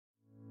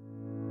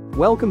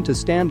Welcome to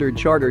Standard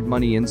Chartered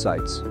Money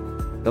Insights,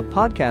 a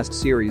podcast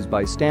series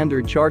by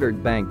Standard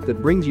Chartered Bank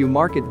that brings you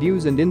market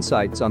views and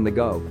insights on the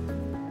go.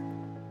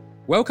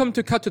 Welcome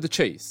to Cut to the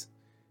Chase.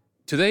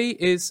 Today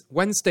is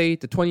Wednesday,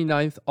 the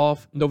 29th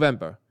of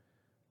November.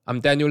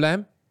 I'm Daniel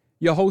Lam,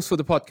 your host for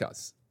the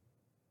podcast.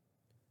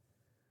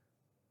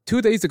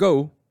 2 days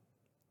ago,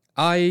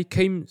 I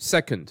came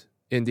second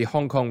in the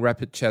Hong Kong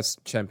Rapid Chess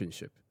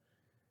Championship,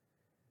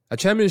 a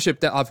championship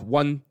that I've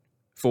won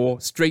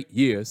for straight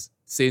years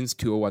since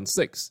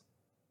 2016.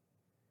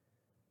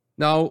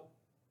 Now,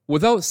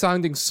 without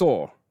sounding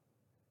sore,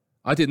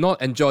 I did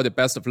not enjoy the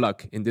best of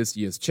luck in this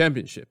year's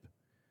championship.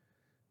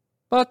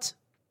 But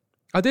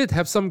I did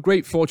have some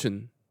great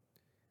fortune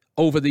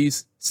over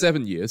these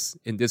 7 years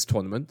in this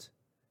tournament,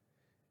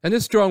 and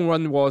this strong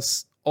run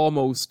was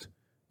almost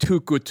too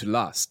good to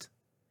last.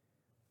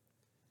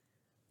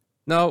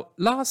 Now,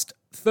 last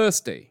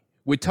Thursday,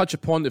 we touched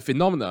upon the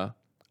phenomena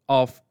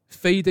of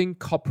fading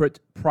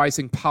corporate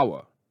pricing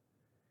power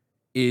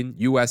in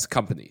US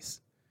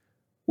companies,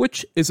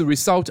 which is a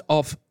result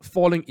of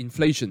falling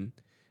inflation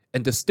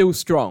and the still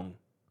strong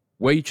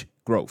wage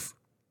growth.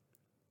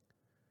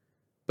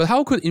 But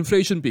how could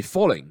inflation be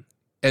falling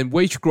and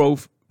wage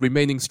growth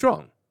remaining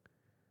strong?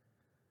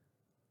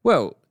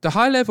 Well, the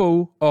high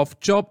level of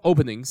job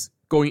openings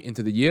going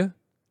into the year,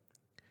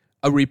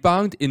 a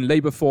rebound in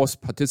labor force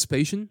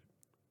participation,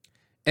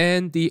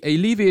 and the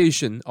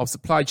alleviation of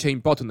supply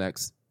chain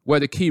bottlenecks were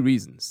the key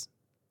reasons.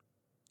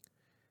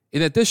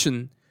 In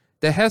addition,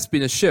 there has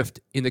been a shift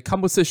in the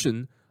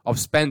composition of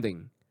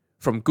spending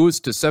from goods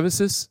to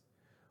services,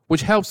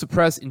 which helps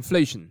suppress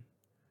inflation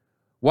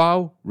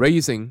while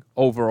raising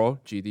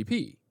overall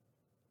GDP.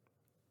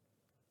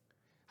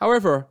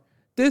 However,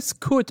 this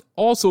could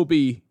also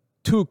be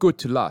too good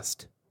to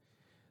last.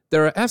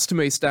 There are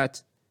estimates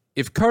that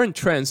if current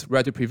trends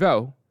were to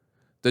prevail,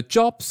 the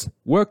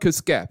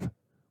jobs-workers gap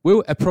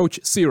will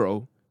approach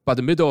zero by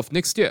the middle of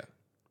next year,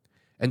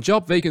 and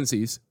job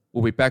vacancies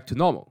will be back to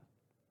normal.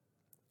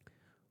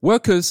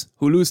 Workers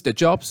who lose their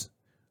jobs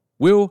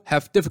will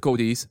have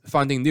difficulties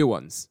finding new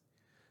ones,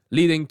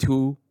 leading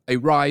to a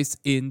rise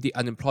in the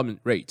unemployment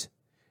rate,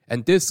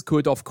 and this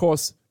could, of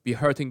course, be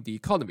hurting the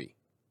economy.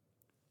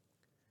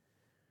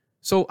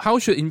 So how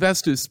should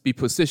investors be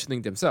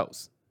positioning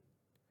themselves?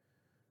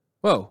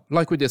 Well,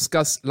 like we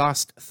discussed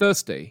last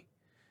Thursday,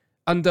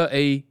 under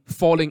a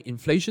falling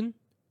inflation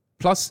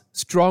plus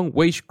strong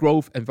wage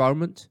growth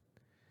environment,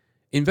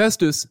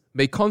 investors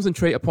may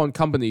concentrate upon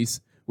companies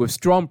with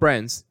strong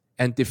brands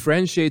and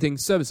differentiating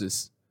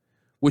services,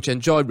 which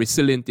enjoy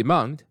resilient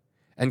demand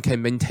and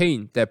can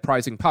maintain their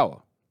pricing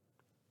power.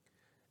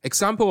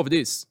 Example of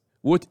this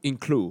would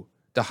include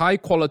the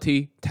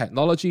high-quality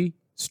technology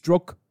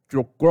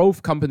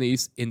growth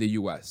companies in the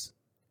US.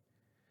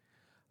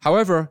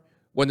 However,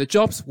 when the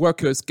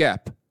jobs-workers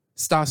gap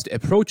starts to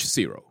approach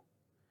zero,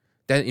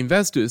 then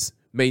investors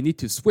may need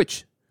to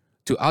switch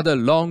to other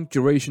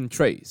long-duration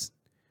trades,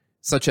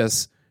 such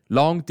as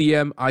long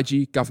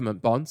DM-IG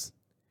government bonds,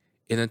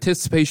 in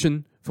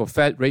anticipation for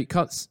Fed rate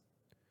cuts,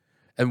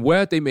 and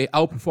where they may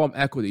outperform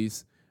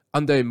equities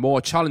under a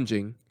more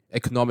challenging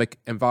economic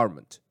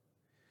environment.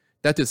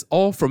 That is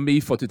all from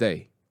me for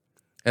today.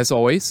 As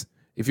always,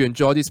 if you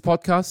enjoy this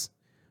podcast,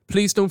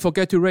 please don't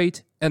forget to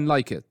rate and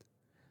like it.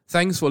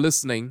 Thanks for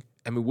listening,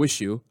 and we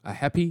wish you a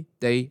happy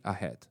day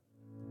ahead.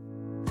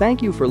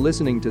 Thank you for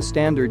listening to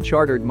Standard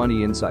Chartered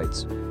Money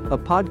Insights, a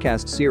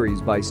podcast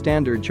series by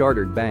Standard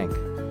Chartered Bank.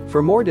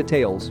 For more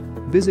details,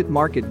 visit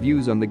Market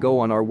Views on the Go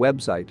on our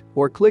website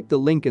or click the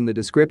link in the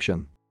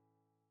description.